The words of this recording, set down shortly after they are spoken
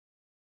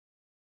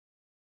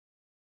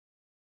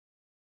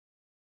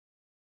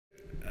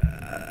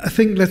I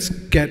think let's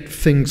get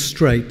things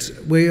straight.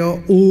 We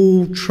are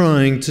all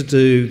trying to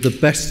do the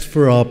best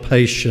for our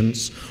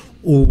patients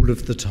all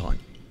of the time.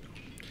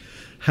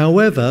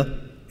 However,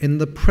 in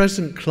the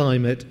present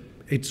climate,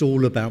 it's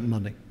all about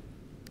money.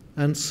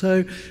 And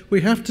so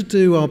we have to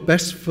do our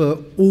best for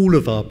all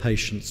of our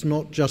patients,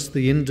 not just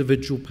the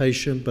individual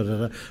patient, but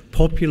at a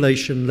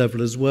population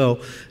level as well,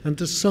 and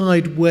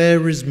decide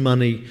where is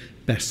money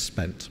best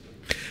spent.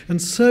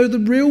 And so the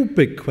real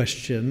big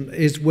question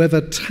is whether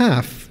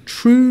TAF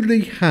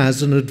truly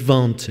has an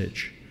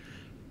advantage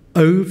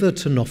over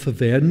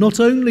tenofovir, not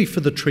only for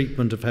the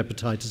treatment of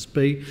hepatitis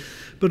B,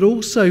 but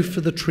also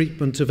for the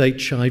treatment of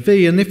HIV.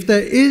 And if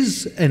there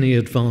is any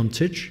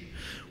advantage,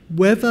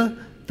 whether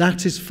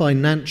that is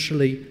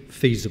financially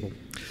feasible.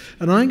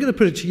 And I'm going to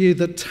put it to you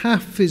that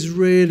TAF is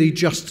really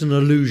just an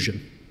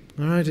illusion.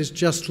 All right, it's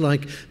just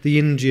like the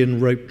Indian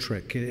rope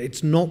trick.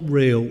 It's not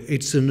real,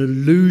 it's an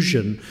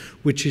illusion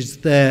which is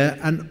there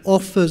and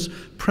offers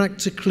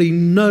practically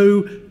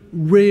no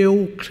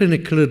real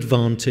clinical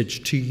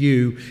advantage to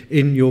you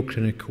in your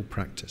clinical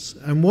practice.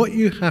 And what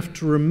you have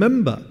to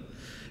remember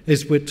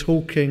is we're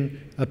talking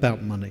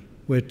about money.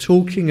 We're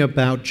talking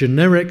about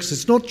generics.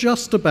 It's not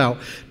just about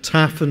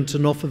TAF and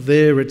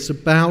tenofovir. It's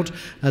about,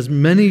 as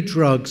many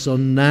drugs are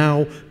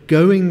now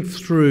going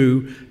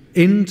through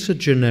into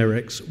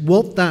generics,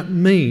 what that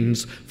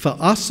means for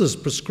us as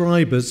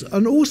prescribers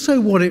and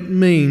also what it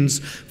means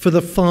for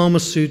the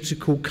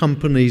pharmaceutical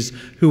companies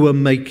who are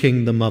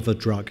making the mother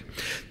drug.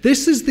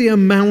 This is the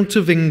amount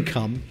of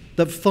income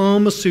that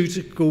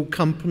pharmaceutical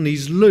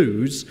companies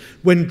lose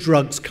when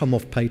drugs come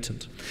off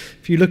patent.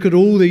 If you look at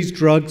all these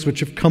drugs which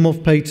have come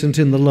off patent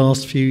in the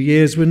last few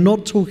years, we're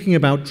not talking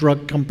about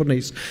drug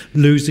companies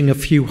losing a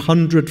few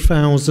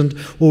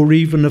 $100,000 or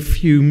even a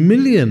few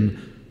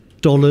million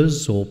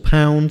dollars or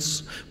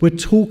pounds. We're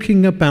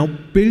talking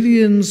about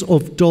billions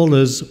of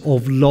dollars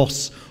of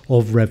loss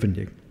of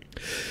revenue.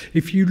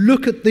 If you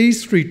look at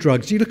these three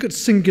drugs, you look at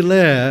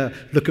Singulair,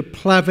 look at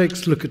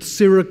Plavix, look at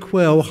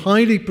Seroquel,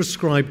 highly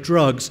prescribed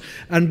drugs,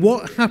 and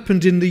what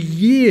happened in the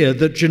year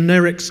that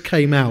generics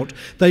came out,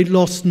 they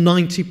lost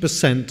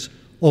 90%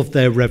 of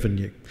their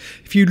revenue.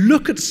 If you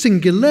look at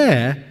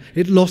Singulair,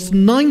 it lost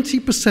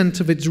 90%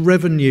 of its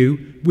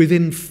revenue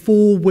within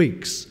 4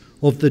 weeks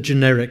of the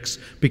generics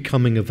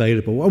becoming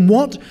available. And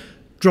what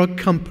drug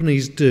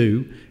companies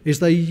do is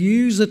they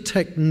use a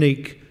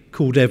technique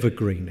called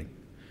evergreening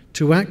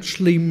to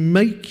actually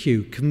make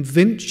you,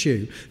 convince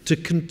you to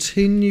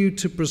continue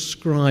to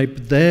prescribe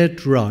their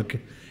drug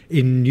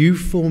in new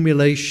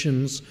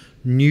formulations,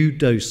 new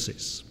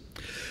doses.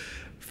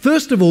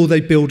 First of all,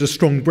 they build a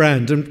strong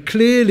brand, and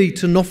clearly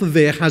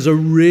tenofovir has a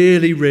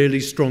really,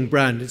 really strong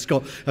brand. It's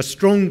got a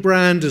strong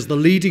brand as the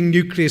leading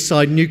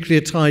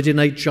nucleotide in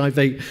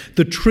HIV,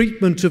 the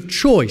treatment of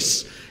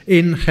choice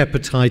in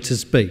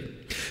hepatitis B.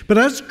 But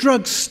as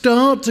drugs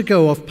start to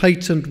go off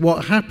patent,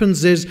 what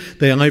happens is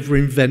they either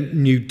invent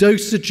new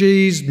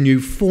dosages, new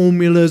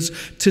formulas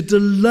to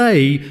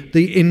delay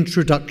the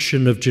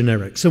introduction of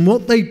generics. And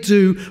what they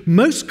do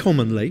most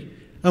commonly,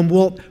 and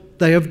what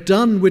they have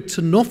done with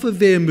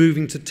tenofovir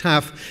moving to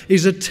TAF,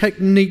 is a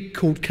technique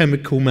called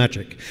chemical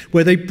magic,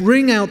 where they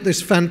bring out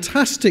this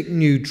fantastic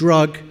new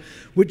drug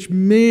which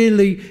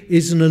merely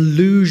is an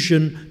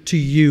illusion to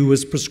you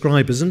as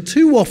prescribers. And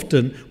too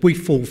often we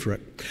fall for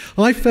it.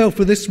 I fell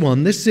for this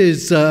one. This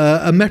is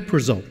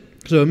omeprazole.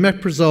 So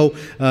omeprazole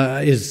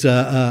is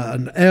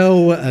an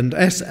L and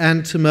S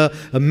enantiomer,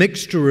 a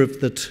mixture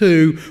of the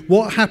two.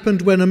 What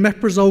happened when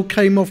omeprazole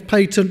came off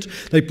patent?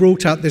 They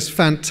brought out this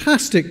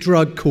fantastic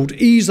drug called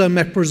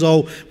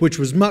esomeprazole, which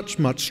was much,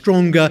 much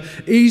stronger.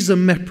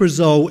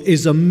 Esomeprazole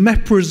is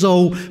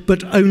omeprazole,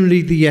 but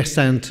only the S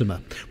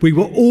enantiomer. We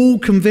were all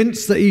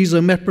convinced that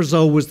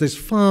esomeprazole was this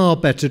far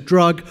better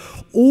drug.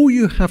 All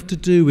you have to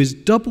do is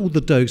double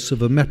the dose of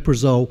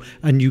omeprazole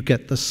and you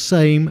get the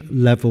same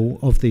level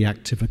of the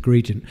active ingredient.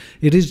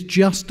 It is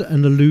just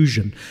an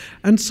illusion.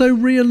 And so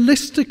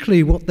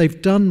realistically what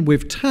they've done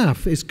with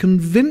TAF is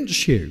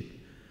convince you,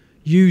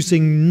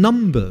 using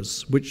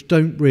numbers which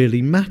don't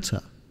really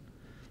matter,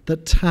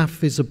 that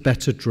TAF is a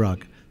better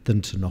drug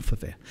than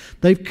tenofovir.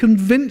 They've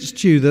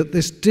convinced you that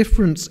this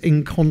difference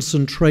in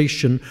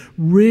concentration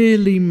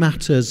really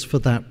matters for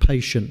that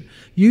patient,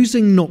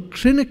 using not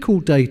clinical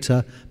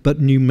data, but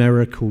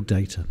numerical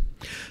data.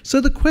 So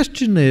the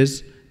question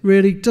is,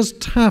 really, does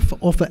TAF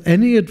offer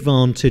any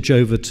advantage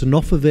over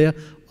tenofovir,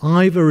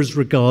 either as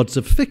regards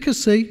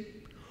efficacy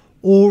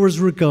or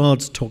as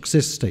regards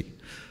toxicity?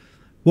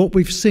 What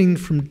we've seen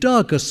from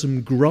Doug are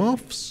some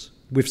graphs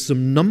with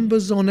some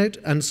numbers on it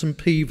and some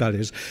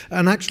p-values.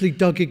 And actually,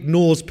 Doug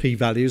ignores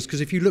p-values because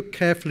if you look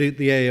carefully at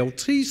the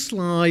ALT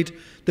slide,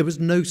 there was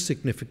no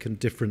significant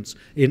difference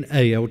in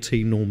ALT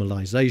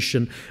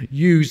normalization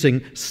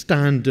using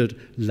standard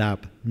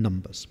lab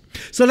numbers.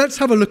 So let's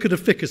have a look at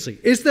efficacy.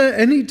 Is there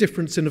any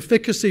difference in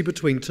efficacy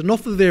between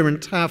tenofovir and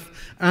TAF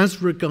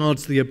as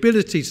regards the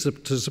ability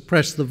to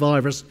suppress the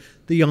virus?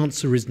 The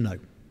answer is no.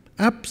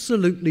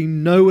 Absolutely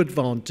no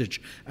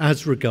advantage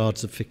as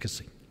regards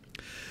efficacy.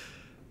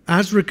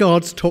 As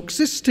regards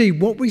toxicity,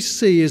 what we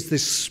see is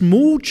this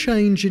small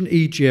change in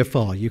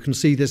EGFR. You can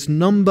see this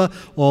number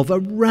of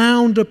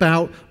around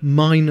about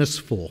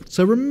 -4.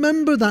 So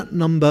remember that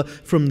number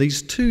from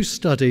these two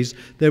studies.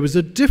 There was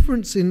a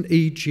difference in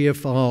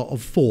EGFR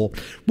of 4.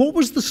 What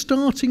was the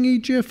starting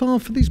EGFR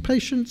for these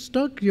patients,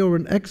 Doug? You're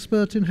an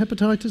expert in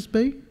hepatitis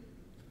B?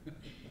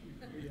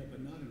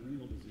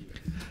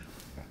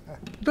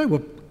 No,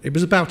 well, it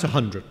was about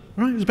 100.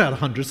 Right, it was about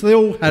 100, so they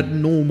all had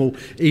normal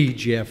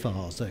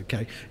EGFRs,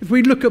 okay. If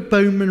we look at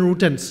bone mineral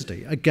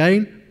density,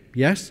 again,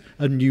 yes,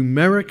 a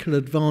numerical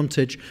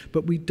advantage,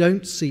 but we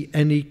don't see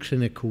any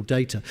clinical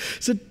data.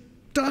 So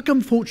Doug,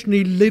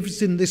 unfortunately,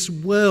 lives in this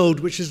world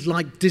which is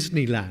like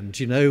Disneyland,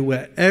 you know,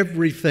 where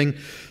everything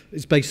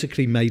is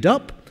basically made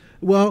up.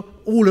 Well,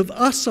 all of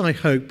us, I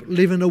hope,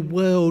 live in a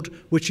world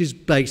which is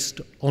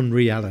based on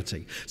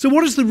reality. So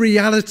what is the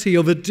reality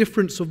of a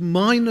difference of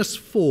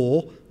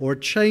 -4 or a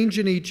change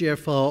in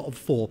EGFR of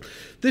 4?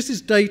 This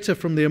is data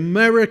from the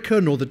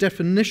American, or the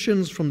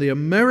definitions from the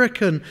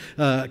American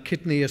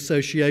Kidney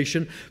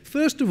Association.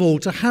 First of all,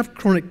 to have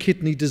chronic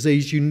kidney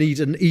disease, you need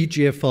an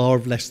EGFR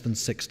of less than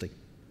 60.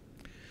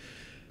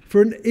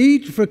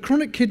 For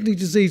chronic kidney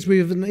disease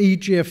with an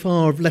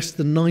EGFR of less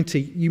than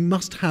 90, you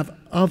must have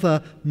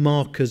other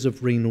markers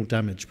of renal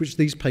damage, which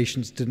these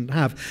patients didn't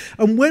have.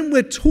 And when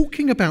we're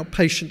talking about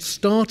patients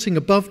starting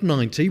above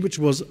 90, which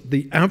was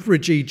the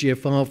average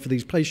EGFR for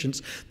these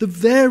patients, the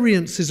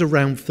variance is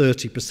around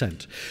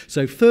 30%.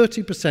 So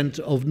 30%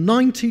 of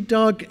 90,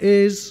 Doug,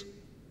 is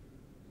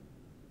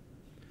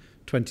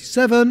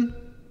 27.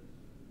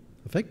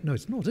 I think, no,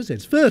 it's not, is it?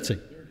 It's 30.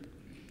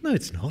 No,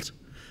 it's not.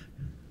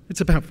 It's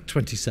about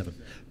 27.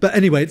 But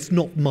anyway, it's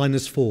not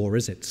 -4,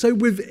 is it? So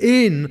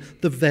within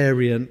the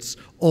variance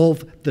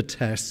of the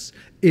tests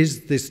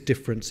is this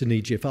difference in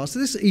EGFR. So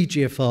this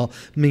EGFR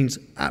means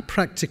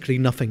practically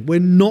nothing. We're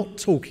not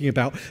talking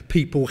about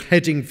people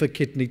heading for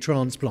kidney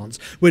transplants.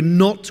 We're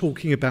not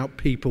talking about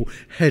people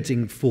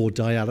heading for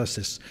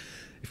dialysis.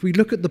 If we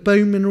look at the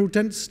bone mineral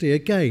density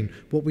again,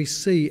 what we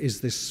see is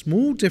this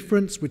small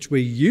difference which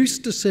we're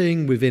used to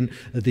seeing within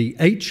the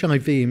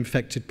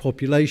HIV-infected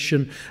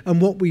population, and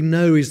what we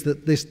know is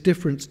that this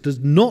difference does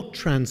not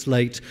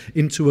translate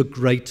into a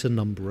greater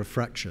number of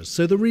fractures.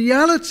 So the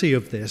reality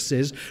of this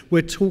is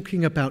we're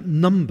talking about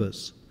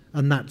numbers,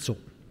 and that's all.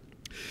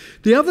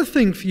 The other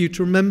thing for you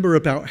to remember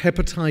about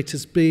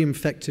hepatitis B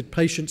infected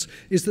patients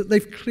is that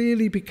they've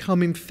clearly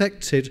become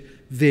infected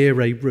via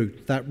a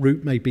route. That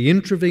route may be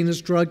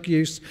intravenous drug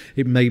use,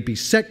 it may be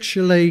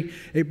sexually,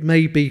 it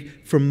may be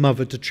from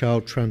mother to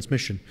child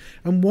transmission.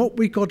 And what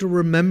we got to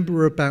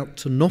remember about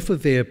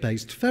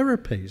tenofovir-based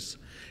therapies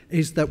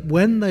is that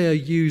when they are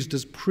used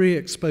as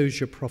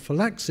pre-exposure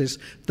prophylaxis,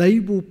 they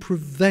will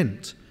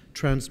prevent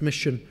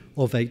transmission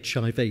of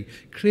HIV.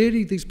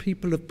 Clearly, these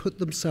people have put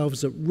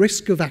themselves at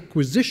risk of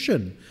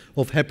acquisition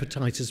of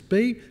hepatitis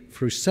B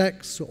through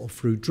sex or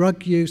through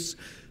drug use.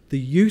 The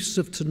use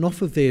of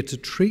tenofovir to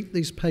treat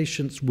these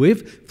patients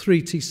with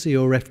 3TC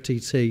or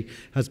FTT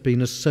has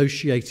been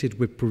associated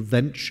with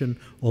prevention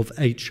of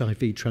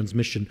HIV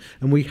transmission,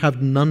 and we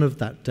have none of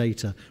that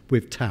data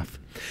with TAF.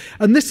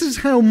 And this is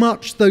how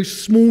much those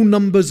small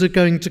numbers are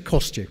going to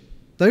cost you.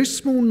 Those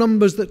small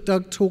numbers that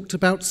Doug talked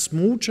about,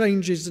 small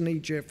changes in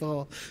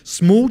EGFR,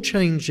 small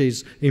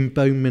changes in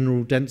bone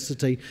mineral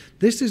density,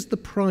 this is the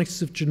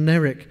price of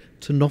generic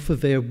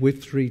tenofovir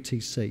with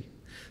 3TC.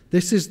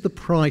 This is the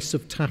price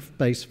of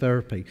TAF-based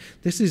therapy.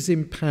 This is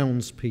in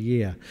pounds per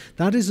year.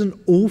 That is an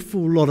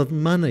awful lot of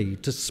money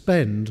to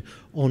spend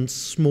on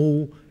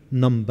small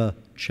number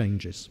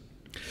changes.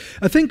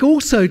 I think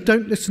also,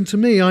 don't listen to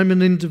me, I'm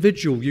an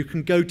individual. You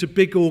can go to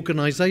big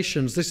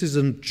organisations. This is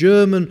a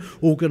German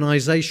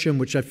organisation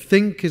which I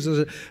think gives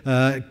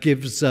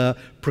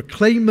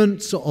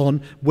proclaimants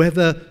on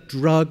whether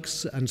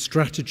drugs and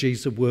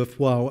strategies are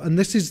worthwhile. And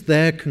this is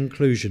their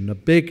conclusion, a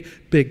big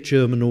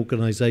German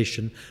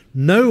organisation.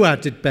 No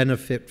added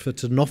benefit for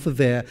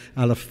tenofovir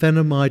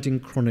alafenamide in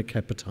chronic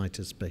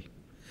hepatitis B.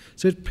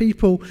 So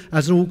people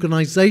as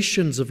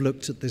organisations have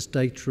looked at this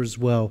data as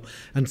well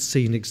and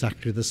seen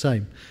exactly the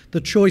same.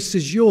 The choice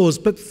is yours,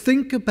 but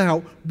think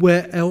about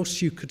where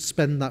else you could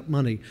spend that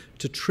money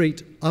to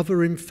treat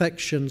other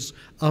infections,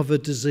 other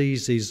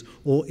diseases,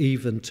 or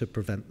even to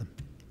prevent them.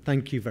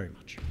 Thank you very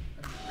much.